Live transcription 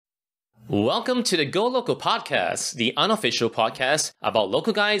Welcome to the Go Loco Podcast, the unofficial podcast about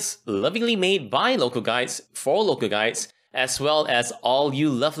local guides, lovingly made by local guides for local guides, as well as all you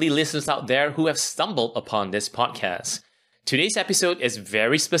lovely listeners out there who have stumbled upon this podcast. Today's episode is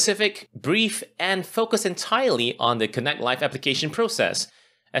very specific, brief, and focused entirely on the Connect Live application process.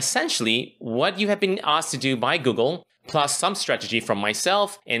 Essentially, what you have been asked to do by Google, plus some strategy from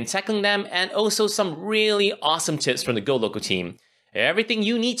myself in tackling them, and also some really awesome tips from the Go Loco team. Everything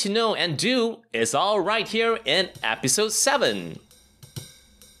you need to know and do is all right here in episode 7.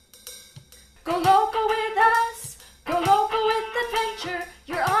 Go loco with us, go loco with adventure,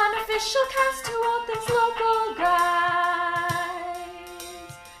 your unofficial cast to all things local guides.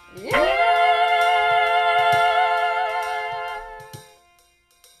 Yeah!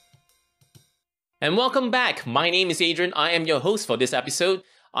 And welcome back. My name is Adrian. I am your host for this episode.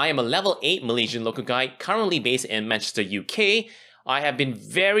 I am a level 8 Malaysian local guide currently based in Manchester, UK. I have been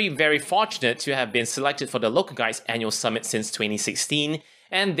very fortunate to have been selected for the Local Guides Annual Summit since 2016,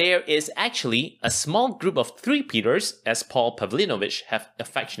 and there is actually a small group of 3-peaters, as Paul Pavlinovich have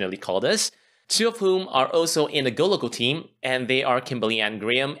affectionately called us, 2 of whom are also in the Go Loco team, and they are Kimberly Ann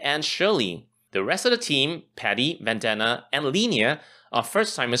Graham and Shirley. The rest of the team, Pedi Vandana and Linnéa, are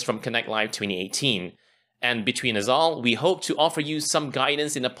first-timers from Connect Live 2018. And between us all, we hope to offer you some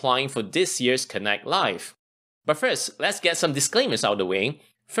guidance in applying for this year's Connect Live. But first, let's get some disclaimers out of the way.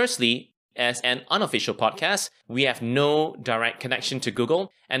 Firstly, as an unofficial podcast, we have no direct connection to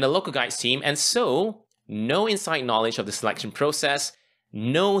Google and the Local Guides team, and so no inside knowledge of the selection process,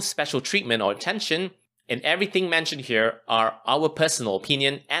 no special treatment or attention, and everything mentioned here are our personal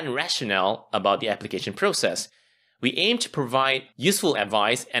opinion and rationale about the application process. We aim to provide useful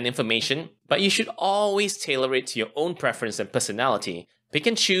advice and information, but you should always tailor it to your own preference and personality. Pick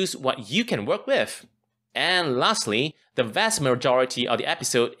and choose what you can work with. And lastly, the vast majority of the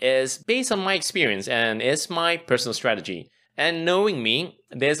episode is based on my experience and is my personal strategy. And knowing me,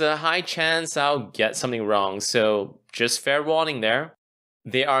 there's a high chance I'll get something wrong, so just fair warning there.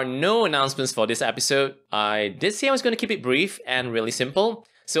 There are no announcements for this episode. I did say I was going to keep it brief and really simple.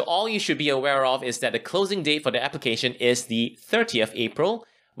 So all you should be aware of is that the closing date for the application is the 30th April,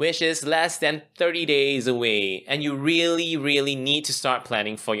 which is less than 30 days away. And you really need to start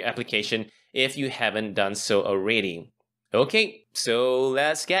planning for your application if you haven't done so already. Okay, so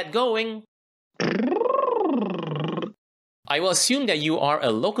let's get going. I will assume that you are a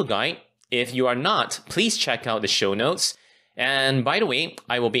local guide. If you are not, please check out the show notes. And by the way,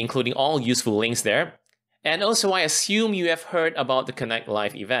 I will be including all useful links there. And also, I assume you have heard about the Connect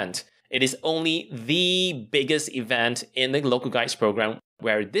Live event. It is only the biggest event in the Local Guides program,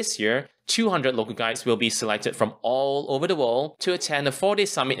 where this year, 200 local guides will be selected from all over the world to attend a 4-day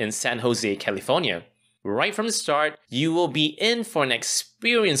summit in San Jose, California. Right from the start, you will be in for an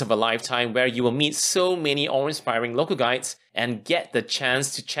experience of a lifetime where you will meet so many awe-inspiring local guides and get the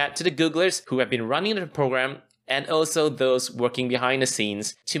chance to chat to the Googlers who have been running the program and also those working behind the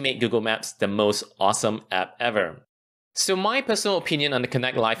scenes to make Google Maps the most awesome app ever. So my personal opinion on the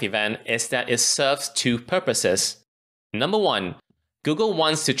Connect Live event is that it serves 2 purposes. Number 1, Google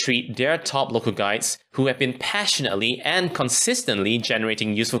wants to treat their top local guides who have been passionately and consistently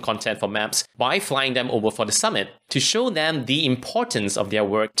generating useful content for maps by flying them over for the summit to show them the importance of their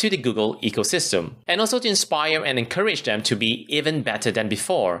work to the Google ecosystem, and also to inspire and encourage them to be even better than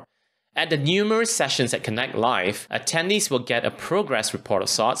before. At the numerous sessions at Connect Live, attendees will get a progress report of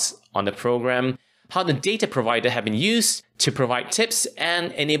sorts on the program, how the data provider have been used to provide tips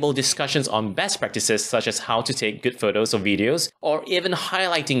and enable discussions on best practices such as how to take good photos or videos, or even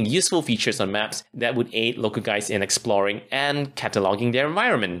highlighting useful features on maps that would aid local guides in exploring and cataloging their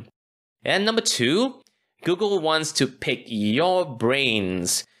environment. And number 2, Google wants to pick your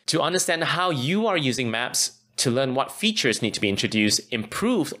brains to understand how you are using maps, to learn what features need to be introduced,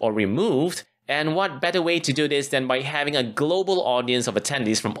 improved, or removed. And what better way to do this than by having a global audience of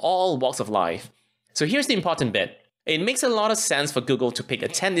attendees from all walks of life. So here's the important bit. It makes a lot of sense for Google to pick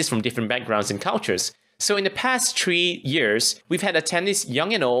attendees from different backgrounds and cultures. So in the past 3 years, we've had attendees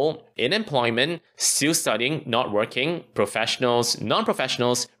young and old, in employment, still studying, not working, professionals,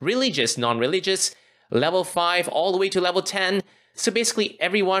 non-professionals, religious, non-religious, level 5 all the way to level 10. So basically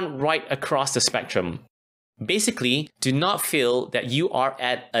everyone right across the spectrum. Basically, do not feel that you are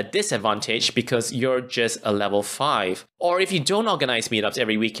at a disadvantage because you're just a level 5. Or if you don't organize meetups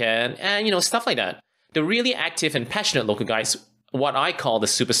every weekend and, stuff like that. The really active and passionate local guides, what I call the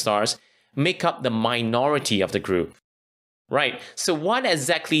superstars, make up the minority of the group. Right, so what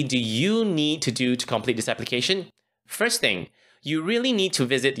exactly do you need to do to complete this application? First thing, you really need to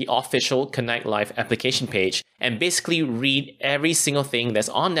visit the official Connect Live application page and basically read every single thing that's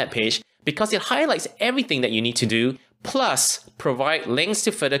on that page because it highlights everything that you need to do, plus provide links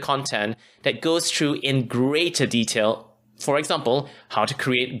to further content that goes through in greater detail. For example, how to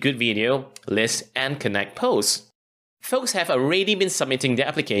create good video, list, and connect posts. Folks have already been submitting their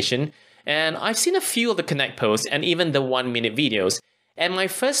application, and I've seen a few of the connect posts and even the 1-minute videos. And my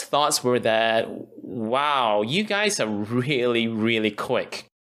first thoughts were that, wow, you guys are really, really quick.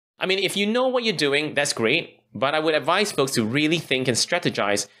 I mean, if you know what you're doing, that's great, but I would advise folks to really think and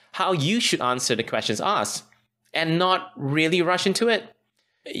strategize how you should answer the questions asked, and not really rush into it.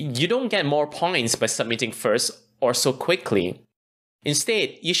 You don't get more points by submitting first or so quickly.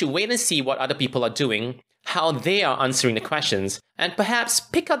 Instead, you should wait and see what other people are doing, how they are answering the questions, and perhaps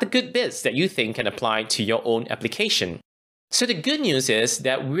pick out the good bits that you think can apply to your own application. So the good news is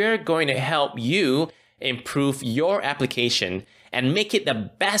that we're going to help you improve your application and make it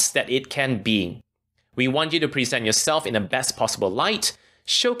the best that it can be. We want you to present yourself in the best possible light,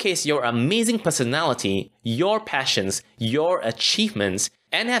 showcase your amazing personality, your passions, your achievements,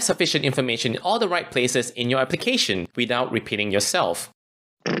 and have sufficient information in all the right places in your application without repeating yourself.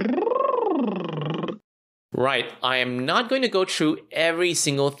 Right, I am not going to go through every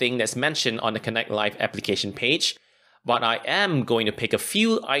single thing that's mentioned on the Connect Live application page, but I am going to pick a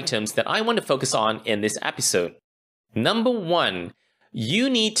few items that I want to focus on in this episode. Number 1, you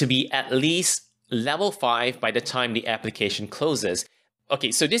need to be at least level 5 by the time the application closes.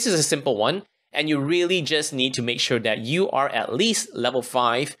 Okay, so this is a simple one, and you really just need to make sure that you are at least level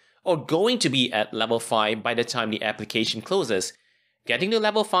 5 or going to be at level 5 by the time the application closes. Getting to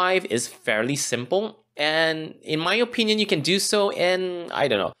level 5 is fairly simple, and in my opinion, you can do so in, I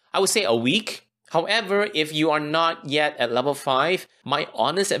would say a week. However, if you are not yet at level 5, my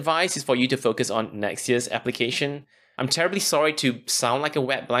honest advice is for you to focus on next year's application. I'm terribly sorry to sound like a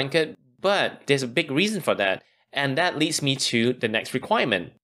wet blanket, but there's a big reason for that, and that leads me to the next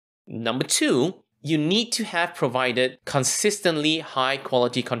requirement. Number 2, you need to have provided consistently high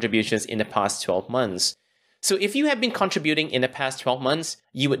quality contributions in the past 12 months. So if you have been contributing in the past 12 months,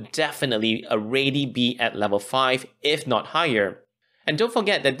 you would definitely already be at level 5, if not higher. And don't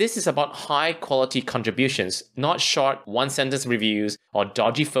forget that this is about high quality contributions, not short one-sentence reviews or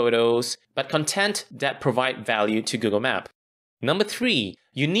dodgy photos, but content that provide value to Google Maps. Number 3,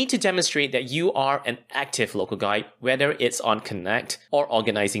 you need to demonstrate that you are an active local guide, whether it's on Connect or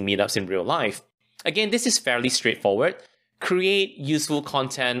organizing meetups in real life. Again, this is fairly straightforward. Create useful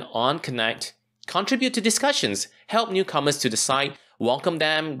content on Connect, contribute to discussions, help newcomers to the site, welcome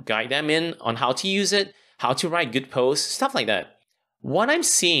them, guide them in on how to use it, how to write good posts, stuff like that. What I'm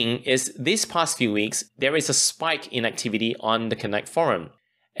seeing is these past few weeks, there is a spike in activity on the Connect forum.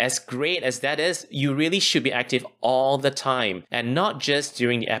 As great as that is, you really should be active all the time and not just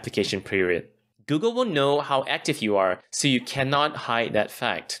during the application period. Google will know how active you are, so you cannot hide that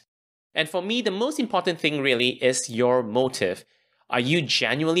fact. And for me, the most important thing really is your motive. Are you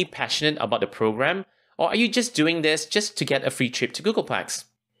genuinely passionate about the program, or are you just doing this just to get a free trip to Googleplex?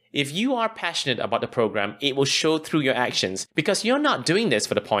 If you are passionate about the program, it will show through your actions, because you're not doing this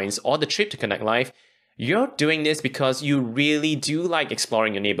for the points or the trip to Connect Live. You're doing this because you really do like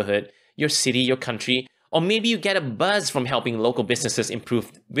exploring your neighborhood, your city, your country, or maybe you get a buzz from helping local businesses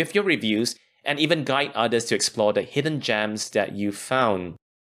improve with your reviews and even guide others to explore the hidden gems that you found.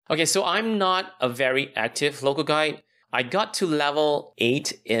 Okay, so I'm not a very active local guide. I got to level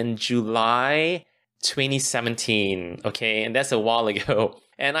 8 in July 2017, okay, and that's a while ago.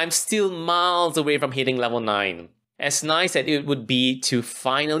 And I'm still miles away from hitting level 9. As nice as it would be to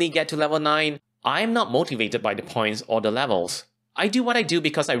finally get to level 9, I'm not motivated by the points or the levels. I do what I do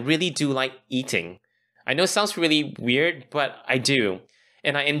because I really do like eating. I know it sounds really weird, but I do.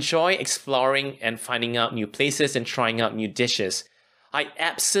 And I enjoy exploring and finding out new places and trying out new dishes. I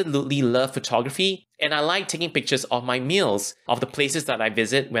absolutely love photography, and I like taking pictures of my meals, of the places that I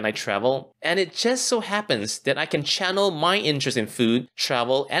visit when I travel, and it just so happens that I can channel my interest in food,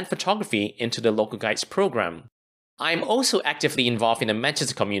 travel, and photography into the Local Guides program. I'm also actively involved in the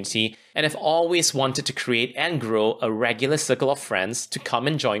Manchester community and have always wanted to create and grow a regular circle of friends to come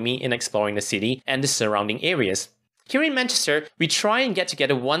and join me in exploring the city and the surrounding areas. Here in Manchester, we try and get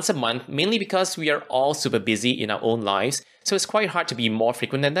together once a month, mainly because we are all super busy in our own lives, so it's quite hard to be more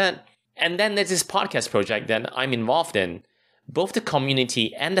frequent than that. And then there's this podcast project that I'm involved in. Both the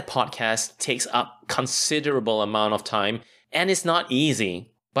community and the podcast takes up considerable amount of time, and it's not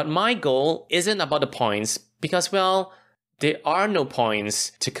easy. But my goal isn't about the points because, well, there are no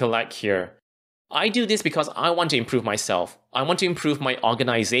points to collect here. I do this because I want to improve myself. I want to improve my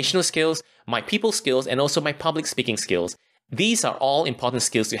organizational skills, my people skills, and also my public speaking skills. These are all important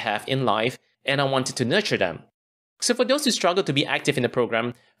skills to have in life, and I wanted to nurture them. So for those who struggle to be active in the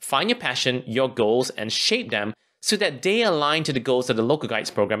program, find your passion, your goals, and shape them so that they align to the goals of the Local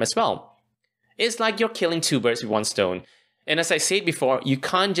Guides program as well. It's like you're killing two birds with one stone. And as I said before, you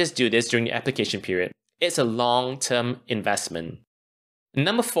can't just do this during the application period. It's a long-term investment.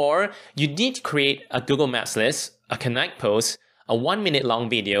 Number 4, you need to create a Google Maps list, a Connect post, a 1-minute long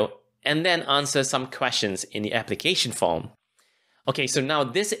video, and then answer some questions in the application form. Okay, so now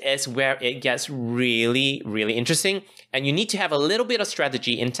this is where it gets really, really interesting, and you need to have a little bit of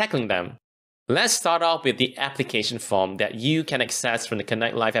strategy in tackling them. Let's start off with the application form that you can access from the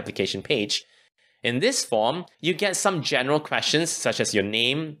Connect Live application page. In this form, you get some general questions such as your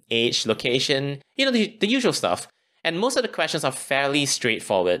name, age, location, the usual stuff. And most of the questions are fairly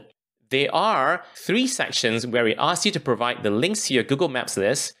straightforward. There are 3 sections where it asks you to provide the links to your Google Maps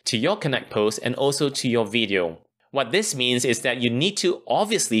list, to your Connect post, and also to your video. What this means is that you need to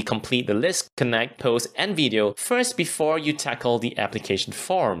obviously complete the list, Connect, post, and video first before you tackle the application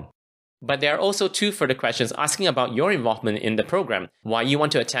form. But there are also 2 further questions asking about your involvement in the program, why you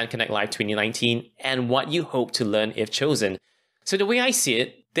want to attend Connect Live 2019, and what you hope to learn if chosen. So the way I see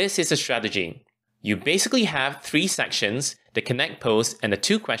it, this is a strategy. You basically have 3 sections, the Connect post and the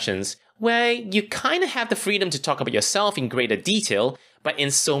 2 questions, where you kind of have the freedom to talk about yourself in greater detail, but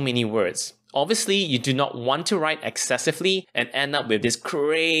in so many words. Obviously, you do not want to write excessively and end up with this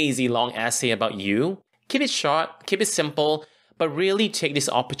crazy long essay about you. Keep it short, keep it simple, but really take this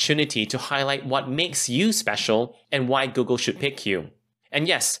opportunity to highlight what makes you special and why Google should pick you. And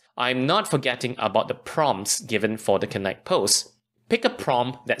yes, I'm not forgetting about the prompts given for the Connect post. Pick a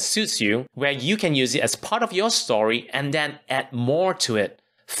prompt that suits you, where you can use it as part of your story and then add more to it.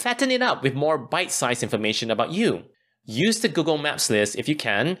 Fatten it up with more bite-sized information about you. Use the Google Maps list, if you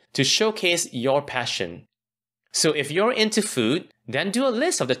can, to showcase your passion. So if you're into food, then do a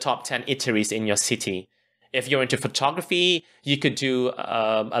list of the top 10 eateries in your city. If you're into photography, you could do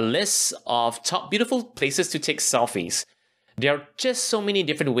a list of top beautiful places to take selfies. There are just so many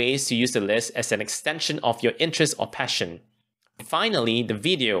different ways to use the list as an extension of your interest or passion. Finally, the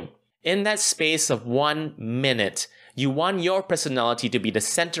video. In that space of 1 minute, you want your personality to be the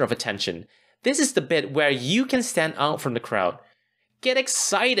center of attention. This is the bit where you can stand out from the crowd. Get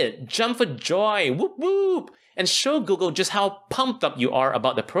excited, jump for joy, whoop whoop, and show Google just how pumped up you are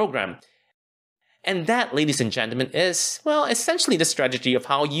about the program. And that, ladies and gentlemen, is, well, essentially the strategy of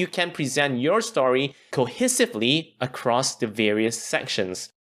how you can present your story cohesively across the various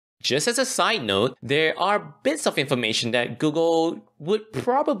sections. Just as a side note, there are bits of information that Google would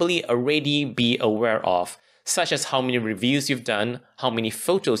probably already be aware of, such as how many reviews you've done, how many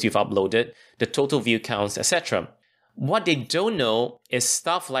photos you've uploaded, the total view counts, etc. What they don't know is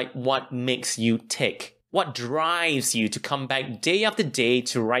stuff like what makes you tick, what drives you to come back day after day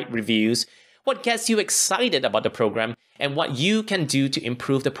to write reviews, what gets you excited about the program, and what you can do to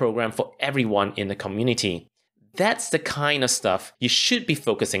improve the program for everyone in the community. That's the kind of stuff you should be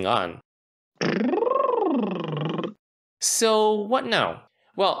focusing on. So what now?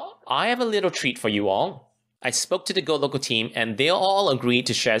 Well, I have a little treat for you all. I spoke to the Go Loco team and they all agreed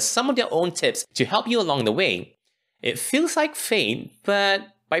to share some of their own tips to help you along the way. It feels like fate, but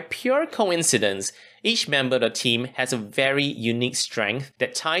by pure coincidence, each member of the team has a very unique strength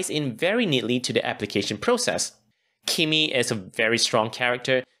that ties in very neatly to the application process. Kimmy is a very strong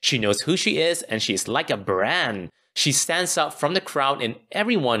character. She knows who she is and she's like a brand. She stands out from the crowd and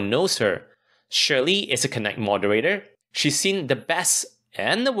everyone knows her. Shirley is a Connect moderator. She's seen the best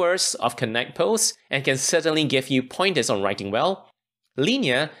and the worst of Connect posts and can certainly give you pointers on writing well.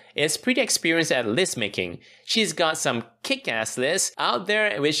 Linnéa is pretty experienced at list making. She's got some kick-ass lists out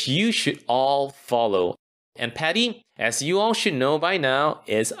there which you should all follow. And Pedi, as you all should know by now,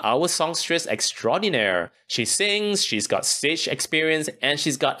 is our songstress extraordinaire. She sings, she's got stage experience, and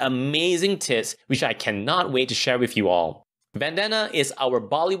she's got amazing tips which I cannot wait to share with you all. Vandana is our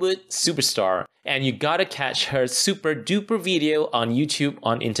Bollywood superstar, and you gotta catch her super duper video on YouTube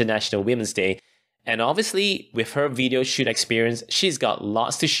on International Women's Day. And obviously, with her video shoot experience, she's got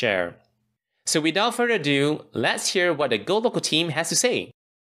lots to share. So without further ado, let's hear what the Go Loco team has to say.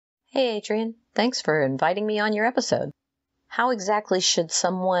 Hey Adrian, thanks for inviting me on your episode. How exactly should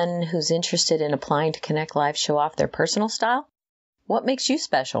someone who's interested in applying to Connect Live show off their personal style? What makes you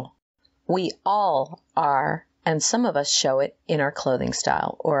special? We all are, and some of us show it in our clothing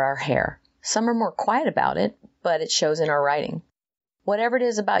style or our hair. Some are more quiet about it, but it shows in our writing. Whatever it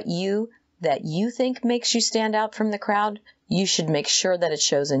is about you that you think makes you stand out from the crowd, you should make sure that it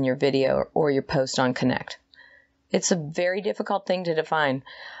shows in your video or your post on Connect. It's a very difficult thing to define.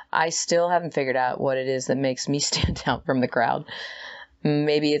 I still haven't figured out what it is that makes me stand out from the crowd.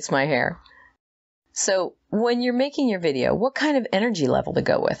 Maybe it's my hair. So when you're making your video, what kind of energy level to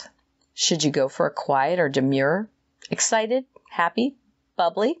go with? Should you go for a quiet or demure? Excited? Happy?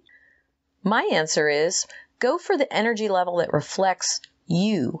 Bubbly? My answer is go for the energy level that reflects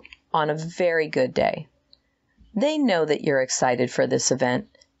you on a very good day. They know that you're excited for this event.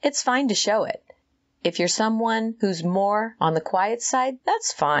 It's fine to show it. If you're someone who's more on the quiet side,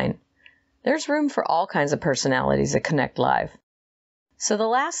 that's fine. There's room for all kinds of personalities at Connect Live. So the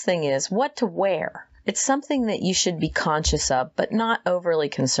last thing is what to wear. It's something that you should be conscious of, but not overly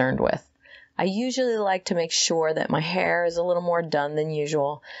concerned with. I usually like to make sure that my hair is a little more done than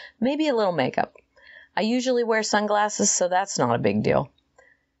usual, maybe a little makeup. I usually wear sunglasses, so that's not a big deal.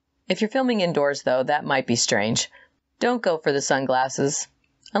 If you're filming indoors, though, that might be strange. Don't go for the sunglasses,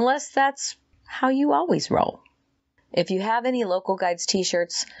 unless that's how you always roll. If you have any Local Guides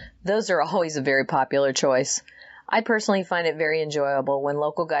t-shirts, those are always a very popular choice. I personally find it very enjoyable when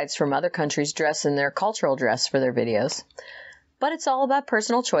local guides from other countries dress in their cultural dress for their videos. But it's all about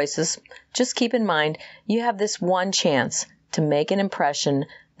personal choices. Just keep in mind, you have this one chance to make an impression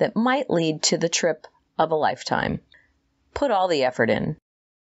that might lead to the trip of a lifetime. Put all the effort in.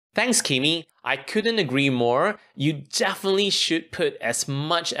 Thanks, Kimi. I couldn't agree more. You definitely should put as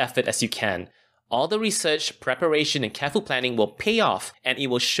much effort as you can. All the research, preparation, and careful planning will pay off, and it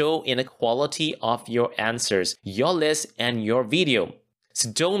will show in the quality of your answers, your list, and your video.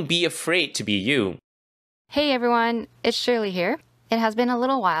 So don't be afraid to be you. Hey everyone, it's Shirley here. It has been a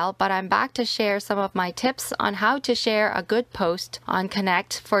little while, but I'm back to share some of my tips on how to share a good post on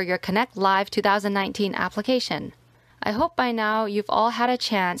Connect for your Connect Live 2019 application. I hope by now you've all had a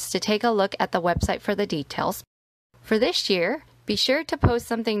chance to take a look at the website for the details. For this year, be sure to post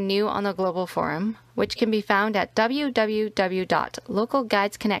something new on the global forum, which can be found at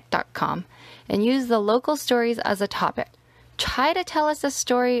www.localguidesconnect.com, and use the local stories as a topic. Try to tell us a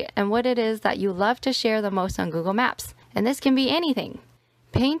story and what it is that you love to share the most on Google Maps, and this can be anything.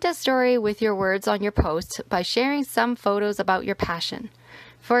 Paint a story with your words on your post by sharing some photos about your passion.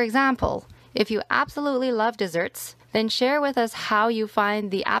 For example, if you absolutely love desserts, then share with us how you find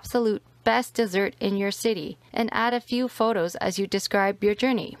the absolute best dessert in your city and add a few photos as you describe your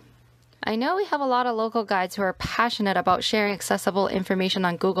journey. I know we have a lot of local guides who are passionate about sharing accessible information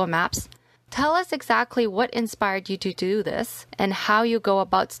on Google Maps. Tell us exactly what inspired you to do this and how you go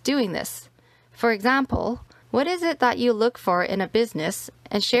about doing this. For example, what is it that you look for in a business,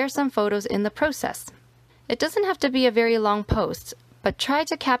 and share some photos in the process. It doesn't have to be a very long post, but try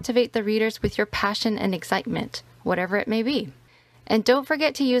to captivate the readers with your passion and excitement, whatever it may be. And don't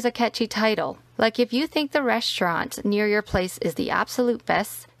forget to use a catchy title. Like if you think the restaurant near your place is the absolute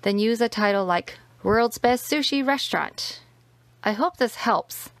best, then use a title like World's Best Sushi Restaurant. I hope this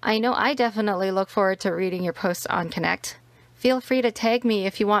helps. I know I definitely look forward to reading your posts on Connect. Feel free to tag me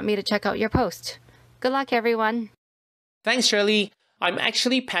if you want me to check out your post. Good luck, everyone. Thanks, Shirley. I'm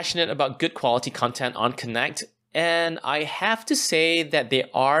actually passionate about good quality content on Connect, and I have to say that there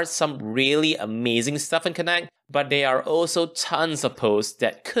are some really amazing stuff in Connect, but there are also tons of posts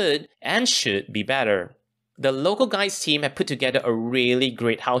that could and should be better. The Local Guides team have put together a really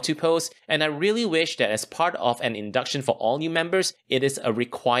great how-to post, and I really wish that as part of an induction for all new members, it is a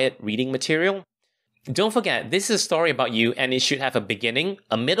required reading material. Don't forget, this is a story about you, and it should have a beginning,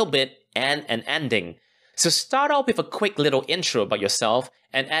 a middle bit, and an ending. So start off with a quick little intro about yourself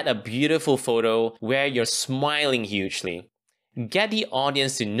and add a beautiful photo where you're smiling hugely. Get the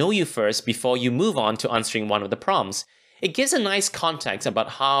audience to know you first before you move on to answering one of the prompts. It gives a nice context about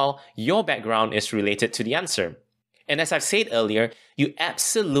how your background is related to the answer. And as I've said earlier, you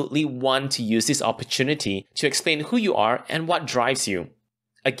absolutely want to use this opportunity to explain who you are and what drives you.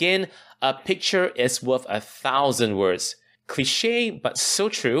 Again, a picture is worth 1,000 words. Cliché, but so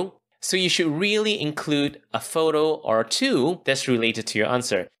true. So you should really include a photo or two that's related to your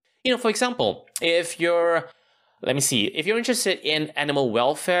answer. For example, if you're interested in animal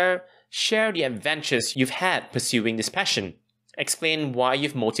welfare, share the adventures you've had pursuing this passion. Explain why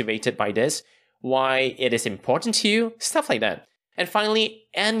you've motivated by this, why it is important to you, stuff like that. And finally,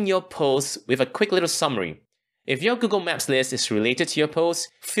 end your post with a quick little summary. If your Google Maps list is related to your post,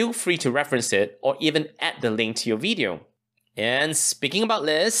 feel free to reference it or even add the link to your video. And speaking about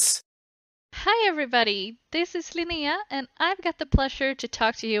lists... Hi everybody, this is Linnéa and I've got the pleasure to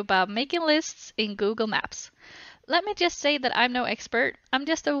talk to you about making lists in Google Maps. Let me just say that I'm no expert, I'm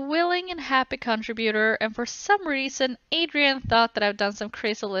just a willing and happy contributor, and for some reason Adrian thought that I've done some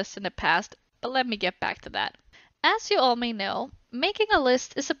crazy lists in the past, but let me get back to that. As you all may know, making a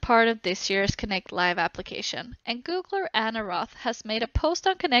list is a part of this year's Connect Live application, and Googler Anna Roth has made a post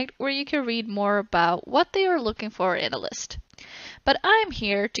on Connect where you can read more about what they are looking for in a list. but I'm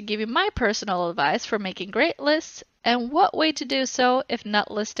here to give you my personal advice for making great lists and what way to do so if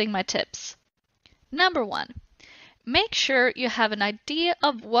not listing my tips. Number 1. Make sure you have an idea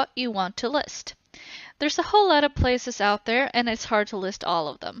of what you want to list. There's a whole lot of places out there and it's hard to list all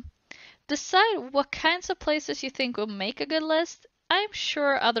of them. Decide what kinds of places you think will make a good list. I'm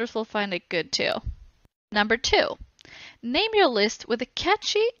sure others will find it good too. Number 2. Name your list with a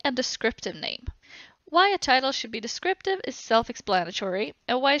catchy and descriptive name. Why a title should be descriptive is self-explanatory,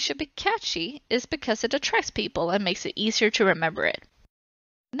 and why it should be catchy is because it attracts people and makes it easier to remember it.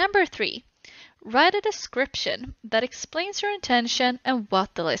 Number 3. Write a description that explains your intention and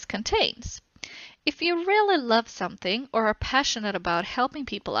what the list contains. If you really love something or are passionate about helping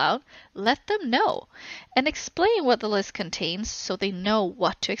people out, let them know and explain what the list contains so they know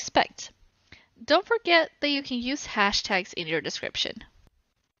what to expect. Don't forget that you can use hashtags in your description.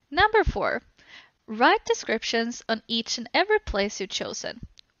 Number 4. Write descriptions on each and every place you've chosen.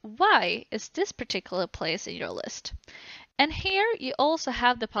 Why is this particular place in your list? And here you also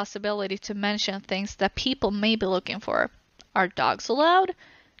have the possibility to mention things that people may be looking for. Are dogs allowed?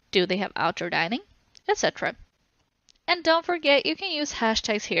 Do they have outdoor dining? Etc. And don't forget you can use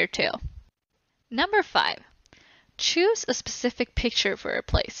hashtags here too. Number 5. Choose a specific picture for your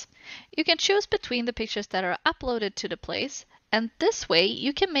place. You can choose between the pictures that are uploaded to the place, and this way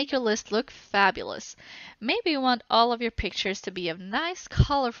you can make your list look fabulous. Maybe you want all of your pictures to be of nice,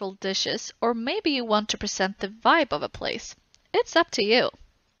 colorful dishes, or maybe you want to present the vibe of a place. It's up to you.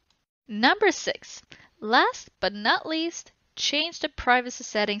 Number 6. Last but not least, change the privacy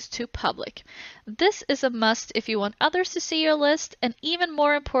settings to public. This is a must if you want others to see your list, and even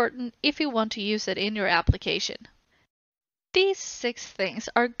more important if you want to use it in your application. These 6 things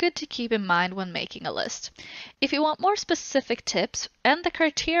are good to keep in mind when making a list. If you want more specific tips and the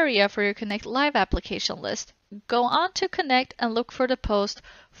criteria for your Connect Live application list, go on to Connect and look for the post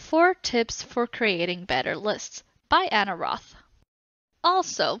 4 Tips for Creating Better Lists by Anna Roth.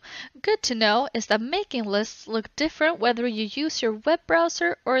 Also, good to know is that making lists look different whether you use your web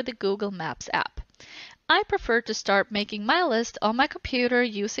browser or the Google Maps app. I prefer to start making my list on my computer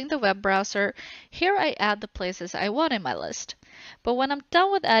using the web browser. Here I add the places I want in my list. But when I'm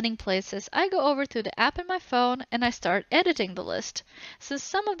done with adding places, I go over to the app in my phone and I start editing the list, since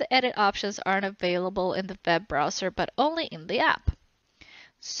some of the edit options aren't available in the web browser but only in the app.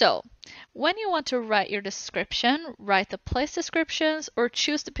 So, when you want to write your description, write the place descriptions, or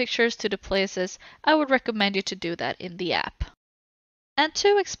choose the pictures to the places, I would recommend you to do that in the app. And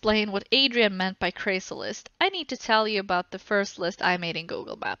to explain what Adrian meant by crazy list, I need to tell you about the first list I made in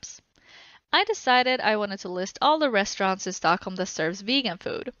Google Maps. I decided I wanted to list all the restaurants in Stockholm that serves vegan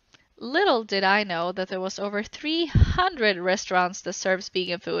food. Little did I know that there was over 300 restaurants that serves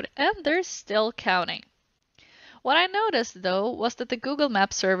vegan food, and they're still counting. What I noticed though was that the Google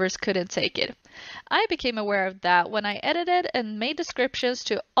Maps servers couldn't take it. I became aware of that when I edited and made descriptions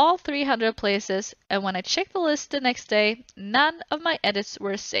to all 300 places, and when I checked the list the next day, none of my edits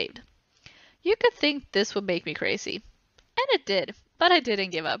were saved. You could think this would make me crazy. And it did, but I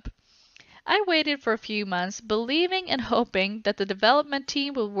didn't give up. I waited for a few months, believing and hoping that the development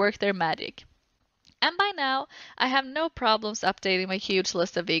team would work their magic. And by now, I have no problems updating my huge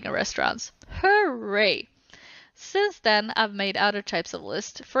list of vegan restaurants. Hooray! Since then, I've made other types of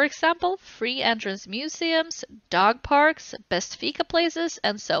lists. For example, free entrance museums, dog parks, best fika places,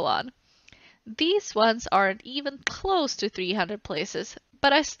 and so on. These ones aren't even close to 300 places,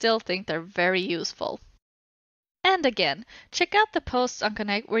 but I still think they're very useful. And again, check out the posts on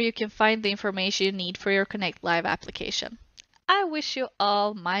Connect where you can find the information you need for your Connect Live application. I wish you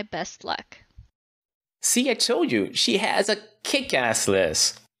all my best luck. See, I told you, she has a kick-ass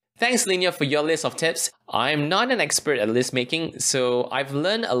list. Thanks, Linnéa, for your list of tips. I'm not an expert at list making, so I've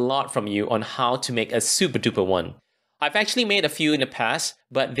learned a lot from you on how to make a super duper one. I've actually made a few in the past,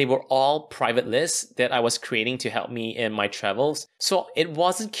 but they were all private lists that I was creating to help me in my travels. So it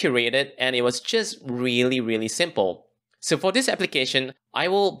wasn't curated and it was just really simple. So for this application, I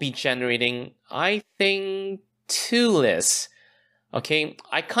will be generating, I think, 2 lists. Okay,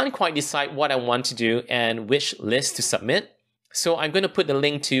 I can't quite decide what I want to do and which list to submit. So I'm going to put the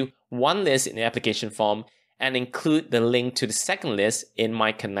link to one list in the application form and include the link to the second list in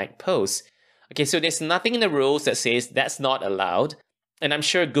my Connect post. Okay, so there's nothing in the rules that says that's not allowed, and I'm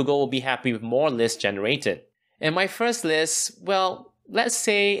sure Google will be happy with more lists generated. And my first list, well, let's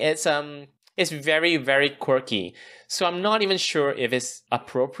say it's very quirky, so I'm not even sure if it's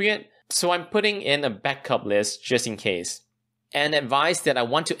appropriate. So I'm putting in a backup list just in case. And advice that I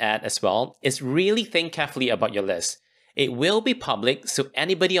want to add as well is really think carefully about your list. It will be public, so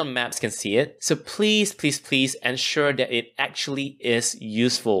anybody on Maps can see it. So please, please, please ensure that it actually is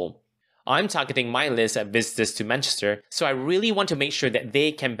useful. I'm targeting my list of visitors to Manchester, so I really want to make sure that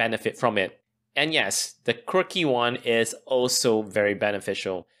they can benefit from it. And yes, the quirky one is also very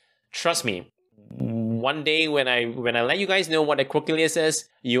beneficial. Trust me, one day when I let you guys know what a quirky list is,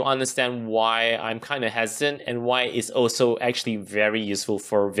 you understand why I'm kind of hesitant and why it's also actually very useful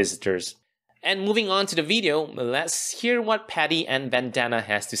for visitors. And moving on to the video, let's hear what Pedi and Vandana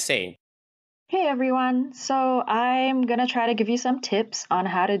has to say. Hey everyone, so I'm gonna try to give you some tips on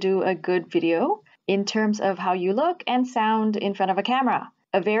how to do a good video in terms of how you look and sound in front of a camera.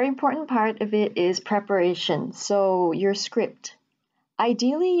 A very important part of it is preparation, so your script.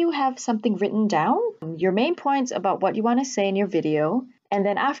 Ideally, you have something written down, your main points about what you want to say in your video, and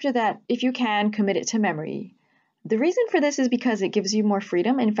then after that, if you can, commit it to memory. The reason for this is because it gives you more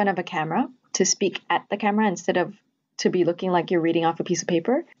freedom in front of a camera to speak at the camera instead of to be looking like you're reading off a piece of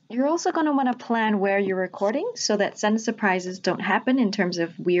paper. You're also going to want to plan where you're recording so that sudden surprises don't happen in terms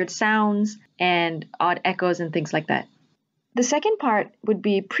of weird sounds and odd echoes and things like that. The second part would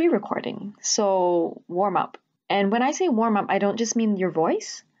be pre-recording, so warm up. And when I say warm up, I don't just mean your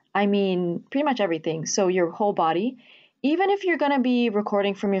voice. I mean pretty much everything, so your whole body, even if you're going to be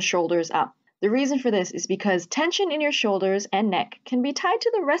recording from your shoulders up. The reason for this is because tension in your shoulders and neck can be tied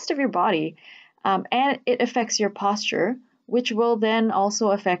to the rest of your body, and it affects your posture, which will then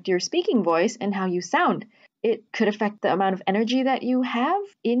also affect your speaking voice and how you sound. It could affect the amount of energy that you have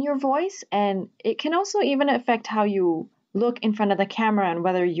in your voice, and it can also even affect how you look in front of the camera and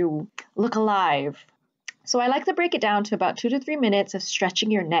whether you look alive. So I like to break it down to about 2 to 3 minutes of stretching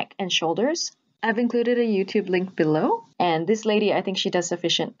your neck and shoulders. I've included a YouTube link below, and this lady, I think she does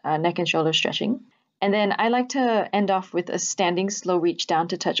sufficient neck and shoulder stretching. And then I like to end off with a standing slow reach down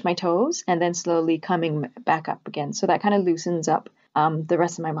to touch my toes and then slowly coming back up again. So that kind of loosens up the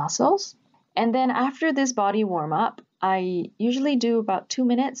rest of my muscles. And then after this body warm up, I usually do about 2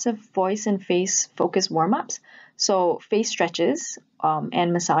 minutes of voice and face focus warm ups. So face stretches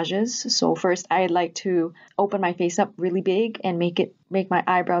and massages. So first I like to open my face up really big and make my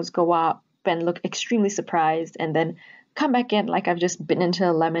eyebrows go up and look extremely surprised, and then come back in like I've just bitten into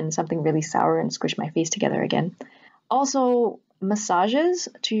a lemon, something really sour, and squish my face together again. Also, massages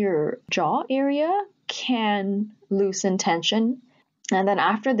to your jaw area can loosen tension. And then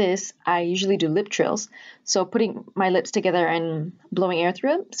after this, I usually do lip trills. So putting my lips together and blowing air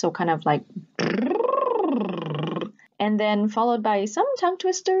through it. So kind of like, and then followed by some tongue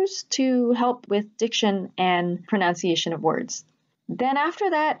twisters to help with diction and pronunciation of words. Then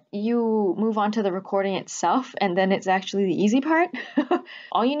after that, you move on to the recording itself, and then it's actually the easy part.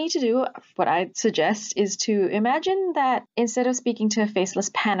 All you need to do, what I'd suggest, is to imagine that instead of speaking to a faceless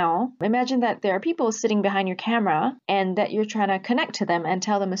panel, imagine that there are people sitting behind your camera and that you're trying to connect to them and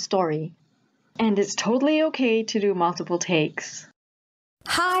tell them a story. And it's totally okay to do multiple takes.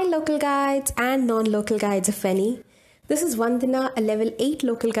 Hi local guides and non-local guides if any. This is Vandana, a level 8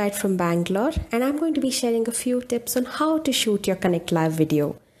 local guide from Bangalore, and I'm going to be sharing a few tips on how to shoot your Connect Live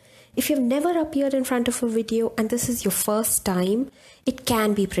video. If you've never appeared in front of a video and this is your first time, it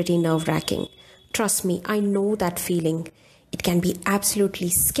can be pretty nerve-wracking. Trust me, I know that feeling. It can be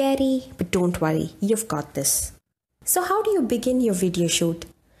absolutely scary, but don't worry, you've got this. So how do you begin your video shoot?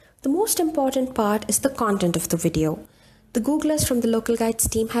 The most important part is the content of the video. The Googlers from the Local Guides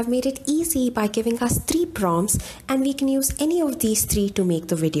team have made it easy by giving us 3 prompts, and we can use any of these 3 to make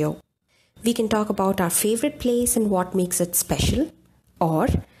the video. We can talk about our favorite place and what makes it special, or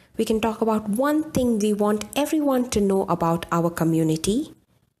we can talk about one thing we want everyone to know about our community,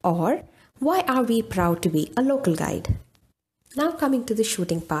 or why are we proud to be a local guide. Now coming to the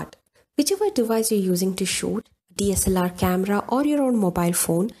shooting part. Whichever device you're using to shoot, DSLR camera or your own mobile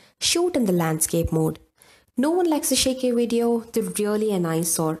phone, shoot in the landscape mode. No one likes a shaky video, they're really an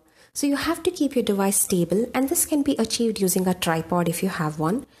eyesore. So you have to keep your device stable, and this can be achieved using a tripod if you have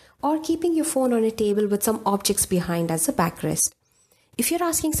one, or keeping your phone on a table with some objects behind as a backrest. If you're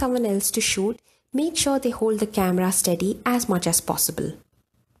asking someone else to shoot, make sure they hold the camera steady as much as possible.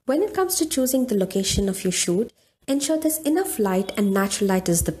 When it comes to choosing the location of your shoot, ensure there's enough light, and natural light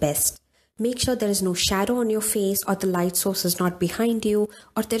is the best. Make sure there is no shadow on your face, or the light source is not behind you,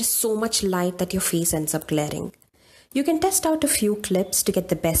 or there is so much light that your face ends up glaring. You can test out a few clips to get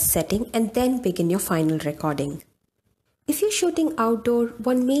the best setting and then begin your final recording. If you're shooting outdoor,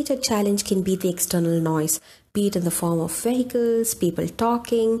 one major challenge can be the external noise, be it in the form of vehicles, people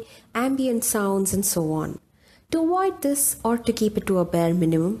talking, ambient sounds, and so on. To avoid this, or to keep it to a bare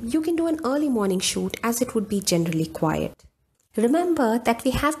minimum, you can do an early morning shoot as it would be generally quiet. Remember that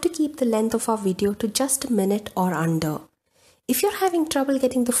we have to keep the length of our video to just a minute or under. If you're having trouble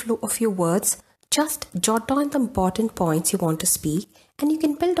getting the flow of your words, just jot down the important points you want to speak and you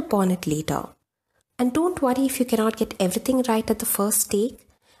can build upon it later. And don't worry if you cannot get everything right at the first take.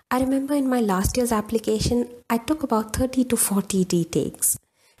 I remember in my last year's application, I took about 30 to 40 retakes.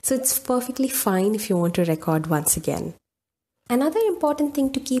 So it's perfectly fine if you want to record once again. Another important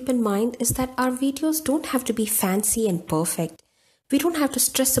thing to keep in mind is that our videos don't have to be fancy and perfect. We don't have to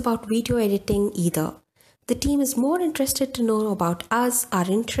stress about video editing either. The team is more interested to know about us, our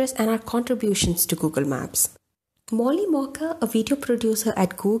interests, and our contributions to Google Maps. Molly Mocker, a video producer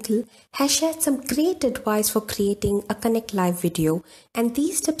at Google, has shared some great advice for creating a Connect Live video, and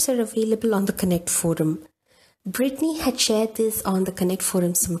these tips are available on the Connect forum. Brittany had shared this on the Connect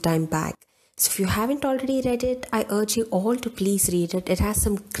forum some time back. So if you haven't already read it, I urge you all to please read it. It has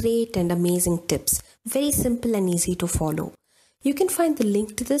some great and amazing tips. Very simple and easy to follow. You can find the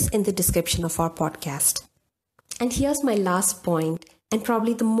link to this in the description of our podcast. And here's my last point, and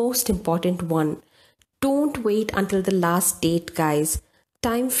probably the most important one. Don't wait until the last date, guys.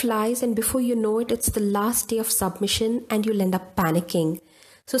 Time flies, and before you know it, it's the last day of submission and you'll end up panicking.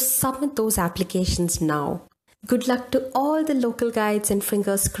 So submit those applications now. Good luck to all the local guides and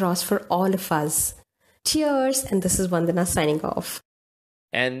fingers crossed for all of us. Cheers, and this is Vandana signing off.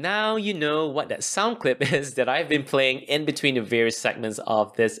 And now you know what that sound clip is that I've been playing in between the various segments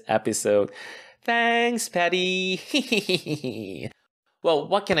of this episode. Thanks, Pedi. Well,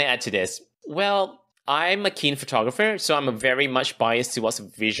 what can I add to this? Well, I'm a keen photographer, so I'm very much biased towards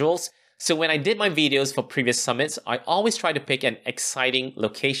visuals. So when I did my videos for previous summits, I always try to pick an exciting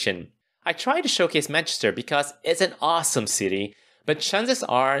location. I try to showcase Manchester because it's an awesome city, but chances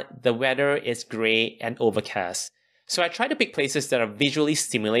are the weather is grey and overcast. So I try to pick places that are visually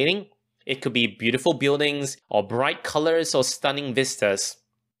stimulating. It could be beautiful buildings, or bright colors, or stunning vistas.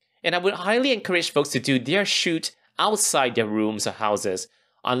 And I would highly encourage folks to do their shoot outside their rooms or houses,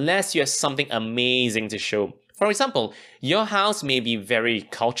 unless you have something amazing to show. For example, your house may be very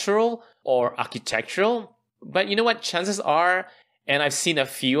cultural or architectural, but you know what? Chances are, and I've seen a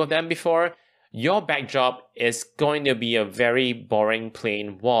few of them before, your backdrop is going to be a very boring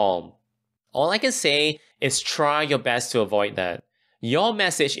plain wall. All I can say is try your best to avoid that. Your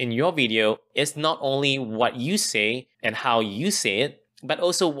message in your video is not only what you say and how you say it, but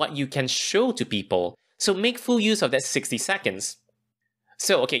also what you can show to people. So make full use of that 60 seconds.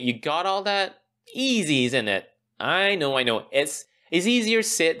 So, okay, you got all that? Easy, isn't it? I know. It's easier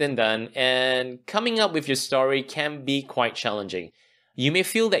said than done, and coming up with your story can be quite challenging. You may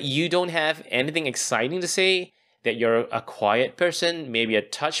feel that you don't have anything exciting to say, that you're a quiet person, maybe a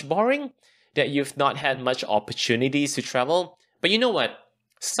touch boring, that you've not had much opportunities to travel. But you know what?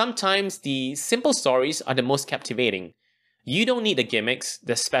 Sometimes the simple stories are the most captivating. You don't need the gimmicks,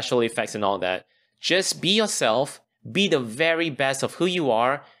 the special effects and all that. Just be yourself, be the very best of who you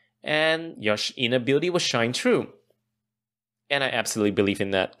are, and your inner beauty will shine through. And I absolutely believe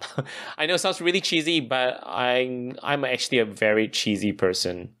in that. I know it sounds really cheesy, but I'm actually a very cheesy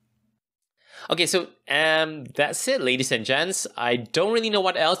person. Okay, so that's it, ladies and gents. I don't really know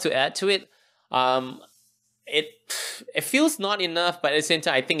what else to add to it. It feels not enough, but at the same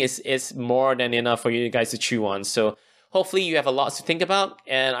time, I think it's more than enough for you guys to chew on. So hopefully you have a lot to think about,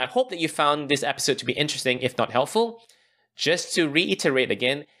 and I hope that you found this episode to be interesting, if not helpful. Just to reiterate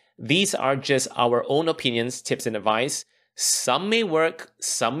again, these are just our own opinions, tips, and advice. Some may work,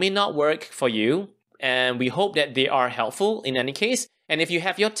 some may not work for you, and we hope that they are helpful in any case. And if you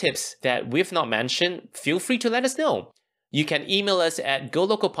have your tips that we've not mentioned, feel free to let us know. You can email us at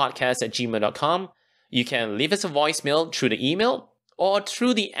golocopodcast@gmail.com. You can leave us a voicemail through the email or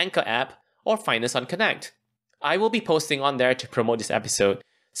through the Anchor app, or find us on Connect. I will be posting on there to promote this episode,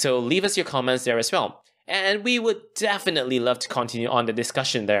 so leave us your comments there as well. And we would definitely love to continue on the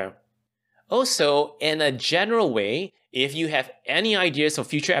discussion there. Also, in a general way, if you have any ideas for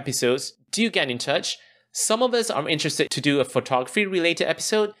future episodes, do get in touch. Some of us are interested to do a photography-related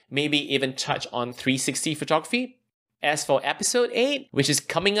episode, maybe even touch on 360 photography. As for episode 8, which is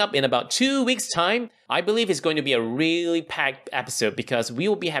coming up in about 2 weeks' time, I believe it's going to be a really packed episode because we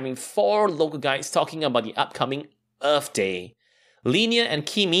will be having 4 local guides talking about the upcoming Earth Day. Linnéa and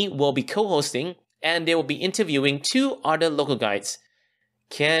Kimi will be co-hosting, and they will be interviewing 2 other local guides.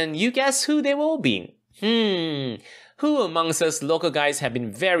 Can you guess who they will be? Who amongst us local guides have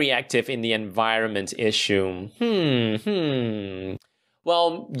been very active in the environment issue?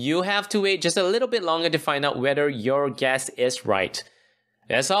 Well, you have to wait just a little bit longer to find out whether your guess is right.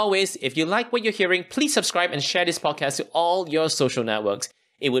 As always, if you like what you're hearing, please subscribe and share this podcast to all your social networks.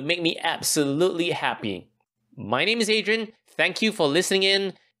 It would make me absolutely happy. My name is Adrian. Thank you for listening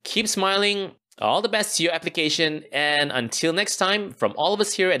in. Keep smiling. All the best to your application. And until next time, from all of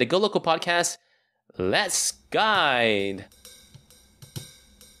us here at the Go Loco Podcast, let's guide.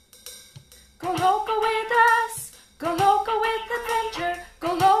 Go loco with us. Go loco with adventure.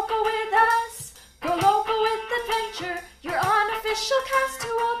 Go loco with us. Go loco with adventure. Your unofficial cast